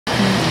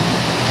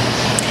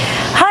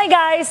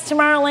guys,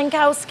 Tamara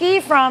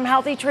Linkowski from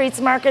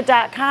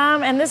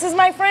healthytreatsmarket.com, and this is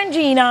my friend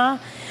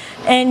Gina.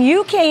 And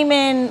you came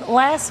in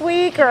last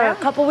week or a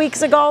couple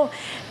weeks ago,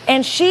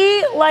 and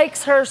she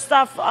likes her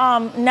stuff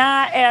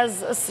not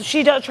as,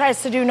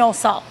 tries to do no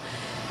salt.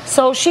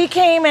 So she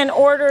came and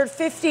ordered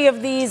 50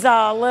 of these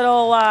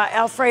little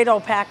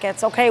Alfredo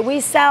packets, okay? We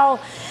sell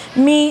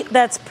meat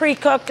that's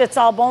pre-cooked. It's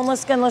all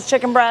boneless, skinless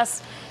chicken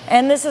breast,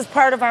 and this is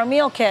part of our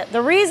meal kit.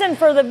 The reason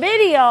for the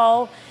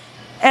video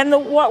and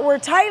what we're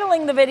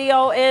titling the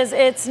video is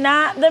it's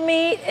not the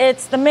meat,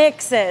 it's the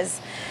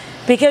mixes.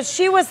 Because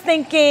she was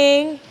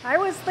thinking... I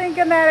was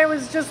thinking that it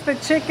was just the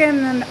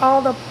chicken and all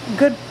the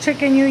good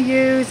chicken you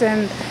use,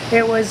 and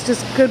it was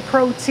just good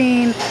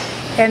protein.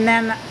 And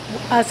then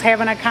us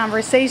having a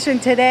conversation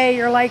today,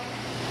 you're like,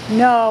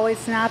 no,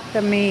 it's not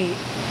the meat.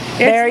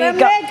 There you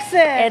go. Mixes.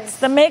 It's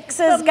the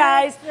mixes,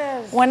 guys.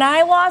 When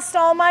I lost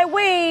all my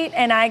weight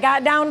and I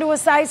got down to a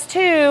size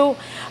 2,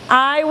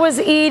 I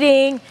was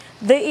eating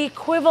the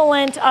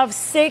equivalent of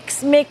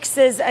 6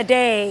 mixes a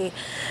day.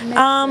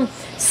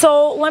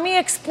 So let me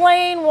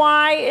explain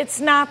why it's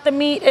not the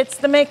meat, it's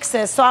the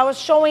mixes. So I was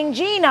showing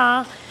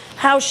Gina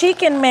how she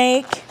can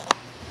make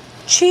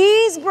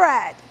cheese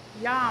bread.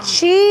 Yum.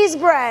 Cheese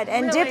bread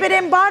and Really dip it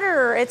in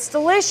butter. It's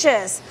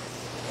delicious.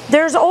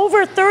 There's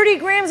over 30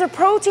 grams of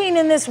protein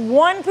in this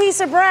one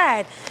piece of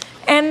bread.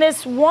 And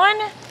this one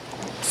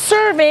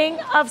serving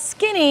of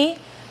Skinny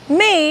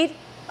made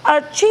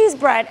a cheese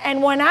bread.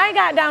 And when I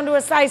got down to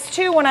a size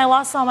 2, when I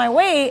lost all my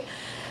weight,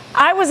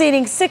 I was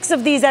eating 6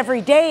 of these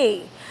every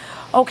day.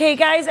 Okay,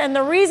 guys, and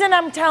the reason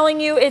I'm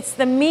telling you it's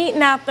the meat,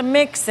 not the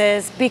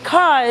mixes,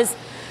 because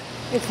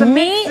it's the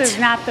mixes,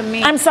 not the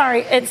meat. I'm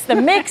sorry, it's the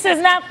mixes,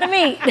 not the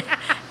meat.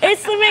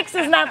 It's the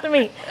mixes, not the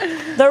meat.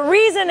 The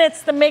reason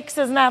it's the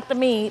mixes, not the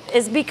meat,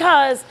 is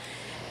because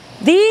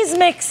these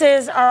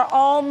mixes are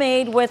all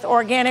made with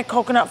organic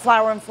coconut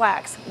flour and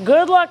flax.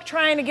 Good luck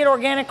trying to get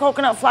organic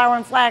coconut flour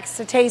and flax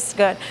to taste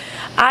good.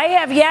 I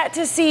have yet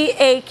to see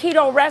a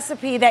keto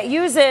recipe that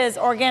uses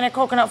organic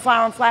coconut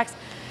flour and flax.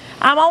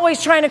 I'm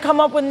always trying to come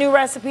up with new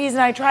recipes,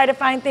 and I try to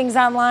find things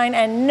online,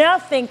 and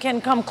nothing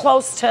can come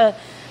close to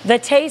the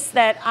taste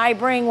that I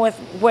bring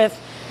with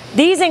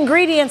these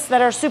ingredients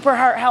that are super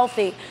heart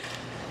healthy.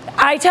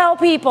 I tell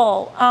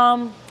people,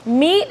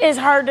 meat is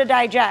hard to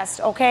digest,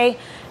 okay?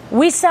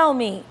 We sell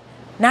meat.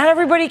 Not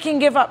everybody can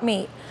give up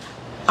meat.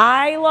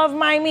 I love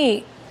my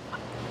meat.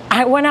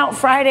 I went out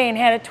Friday and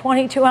had a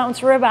 22-ounce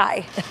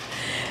ribeye.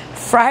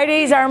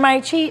 Fridays are my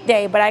cheat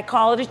day, but I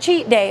call it a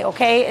cheat day,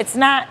 okay? It's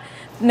not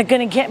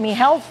gonna get me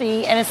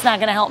healthy, and it's not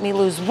gonna help me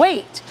lose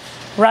weight,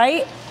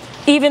 right?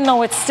 Even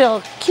though it's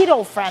still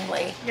keto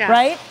friendly,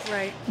 right?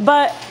 Right.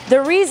 But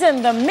the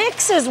reason the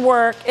mixes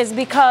work is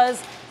because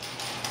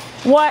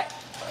what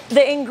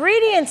the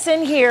ingredients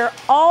in here,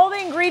 all the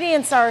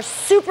ingredients are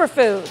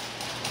superfood.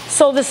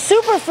 So the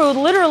superfood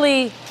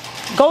literally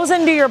goes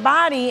into your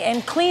body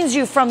and cleans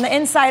you from the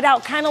inside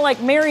out, kind of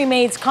like Mary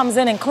Maids comes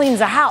in and cleans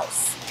a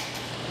house.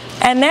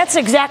 And that's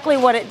exactly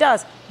what it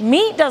does.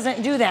 Meat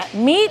doesn't do that.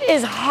 Meat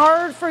is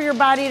hard for your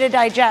body to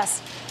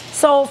digest.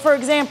 So for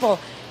example,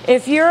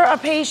 if you're a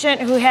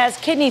patient who has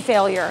kidney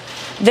failure,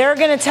 they're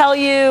gonna tell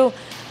you,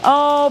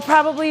 oh,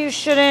 probably you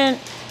shouldn't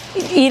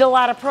eat a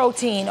lot of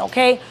protein,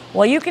 okay?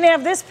 Well, you can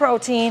have this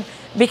protein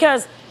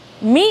because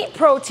meat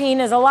protein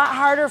is a lot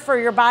harder for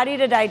your body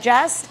to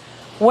digest,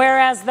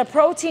 whereas the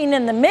protein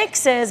in the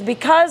mixes,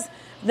 because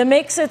the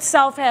mix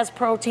itself has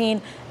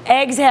protein,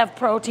 eggs have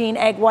protein,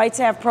 egg whites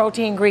have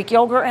protein, Greek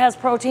yogurt has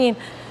protein.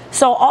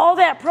 So all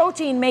that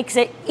protein makes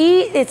it,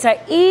 it's an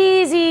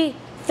easy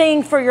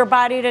thing for your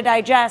body to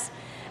digest.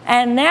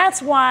 And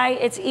that's why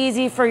it's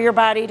easy for your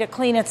body to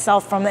clean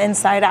itself from the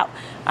inside out.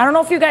 I don't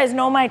know if you guys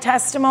know my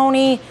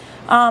testimony.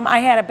 I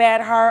had a bad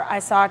heart. I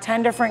saw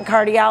 10 different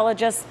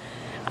cardiologists.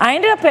 I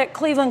ended up at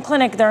Cleveland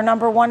Clinic. They're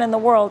 #1 in the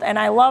world, and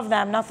I love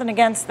them. Nothing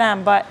against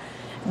them, but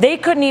they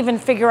couldn't even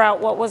figure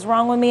out what was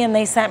wrong with me, and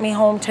they sent me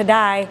home to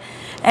die.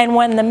 And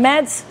when the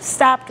meds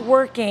stopped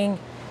working,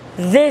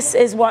 this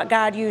is what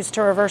God used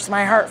to reverse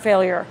my heart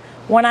failure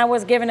when I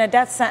was given a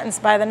death sentence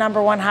by the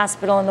 #1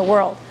 hospital in the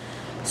world.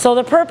 So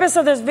the purpose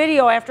of this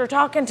video, after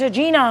talking to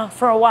Gina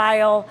for a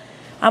while,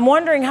 I'm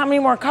wondering how many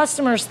more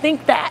customers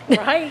think that.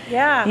 Right,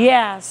 yeah.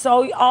 Yeah,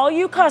 so all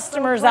you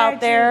customers out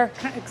there.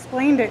 You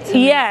explained it to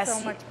me so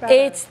much better.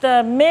 It's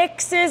the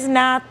mixes,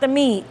 not the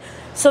meat.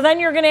 So then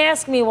you're gonna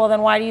ask me, well,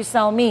 then why do you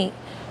sell meat?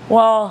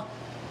 Well,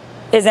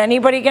 is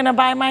anybody gonna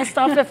buy my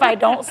stuff if I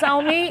don't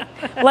sell meat?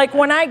 Like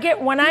when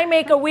I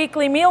make a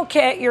weekly meal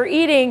kit, you're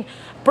eating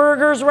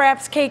burgers,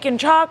 wraps, cake, and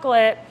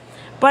chocolate,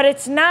 but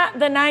it's not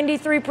the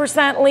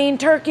 93% lean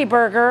turkey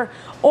burger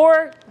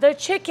or the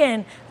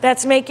chicken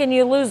that's making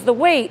you lose the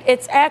weight.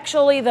 It's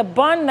actually the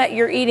bun that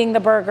you're eating the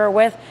burger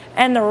with,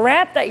 and the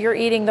wrap that you're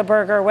eating the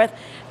burger with,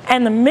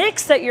 and the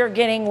mix that you're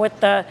getting with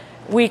the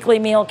weekly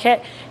meal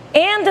kit,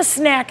 and the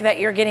snack that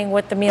you're getting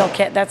with the meal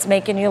kit that's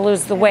making you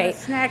lose the weight.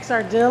 The snacks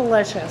are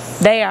delicious.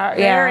 They are,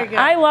 yeah. Very good.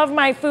 I love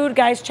my food,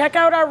 guys. Check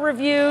out our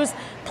reviews.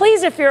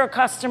 please, if you're a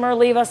customer,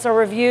 leave us a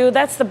review.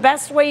 That's the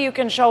best way you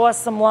can show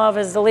us some love,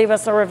 is to leave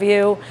us a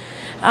review.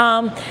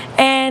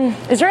 And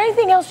is there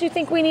anything else you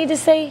think we need to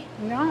say?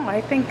 No,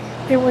 I think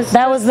it was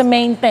that was the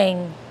main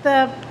thing.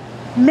 The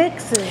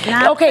mixes,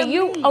 not okay, the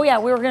you meat. oh yeah,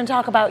 we were going to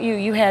talk about you.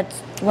 You had,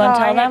 you want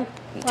to tell them?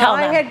 Tell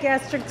them. I had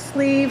gastric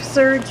sleeve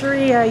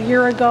surgery a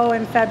year ago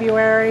in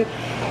February,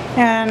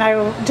 and I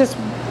was just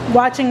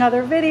watching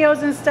other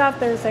videos and stuff.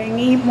 They're saying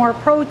eat more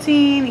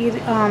protein,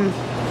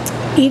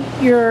 eat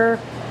your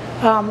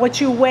what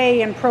you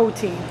weigh in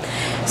protein.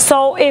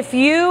 So if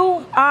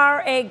you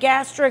are a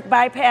gastric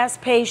bypass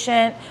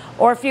patient,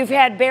 or if you've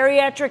had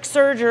bariatric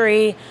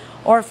surgery,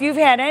 or if you've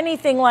had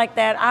anything like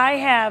that, I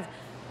have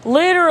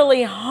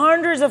literally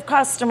hundreds of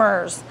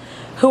customers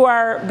who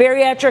are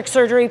bariatric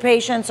surgery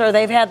patients, or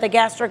they've had the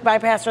gastric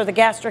bypass or the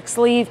gastric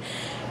sleeve.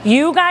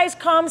 You guys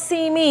come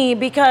see me,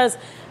 because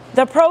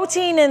the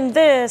protein in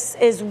this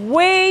is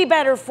way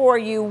better for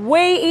you,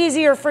 way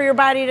easier for your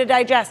body to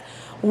digest,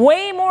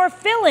 way more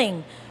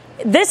filling.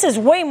 This is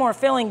way more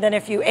filling than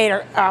if you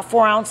ate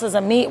 4 ounces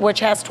of meat,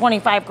 which has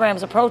 25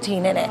 grams of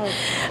protein in it.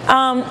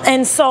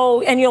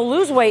 And you'll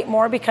lose weight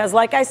more, because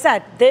like I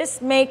said,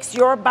 this makes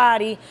your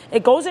body,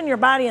 it goes in your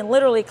body and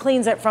literally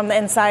cleans it from the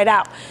inside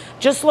out.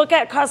 Just look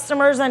at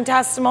customers and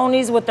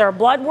testimonies with their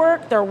blood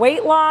work, their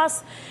weight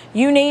loss,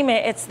 you name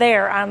it, it's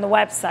there on the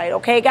website.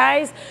 Okay,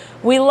 guys?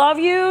 We love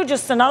you.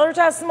 Just another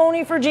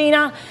testimony for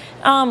Gina.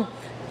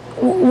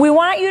 We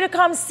want you to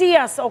come see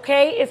us,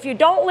 okay? If you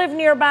don't live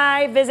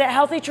nearby, visit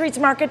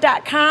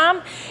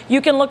healthytreatsmarket.com. You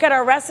can look at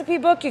our recipe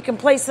book. You can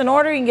place an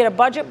order. You can get a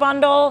budget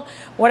bundle,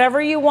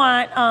 whatever you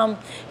want.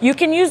 You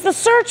can use the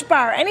search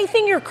bar.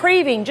 Anything you're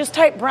craving, just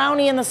type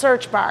brownie in the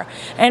search bar,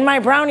 and my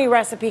brownie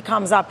recipe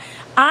comes up.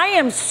 I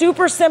am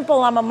super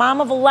simple. I'm a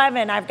mom of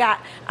 11.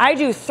 I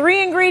do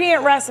 3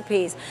 ingredient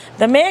recipes: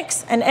 the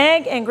mix, an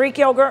egg, and Greek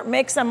yogurt,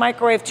 mix and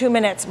microwave 2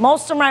 minutes.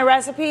 Most of my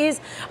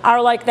recipes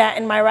are like that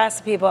in my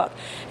recipe book.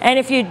 And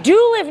if you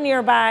do live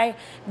nearby,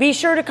 be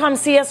sure to come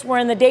see us. We're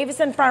in the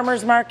Davison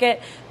Farmers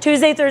Market,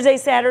 Tuesday, Thursday,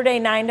 Saturday,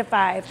 9 to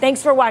 5.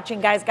 Thanks for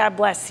watching, guys. God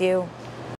bless you.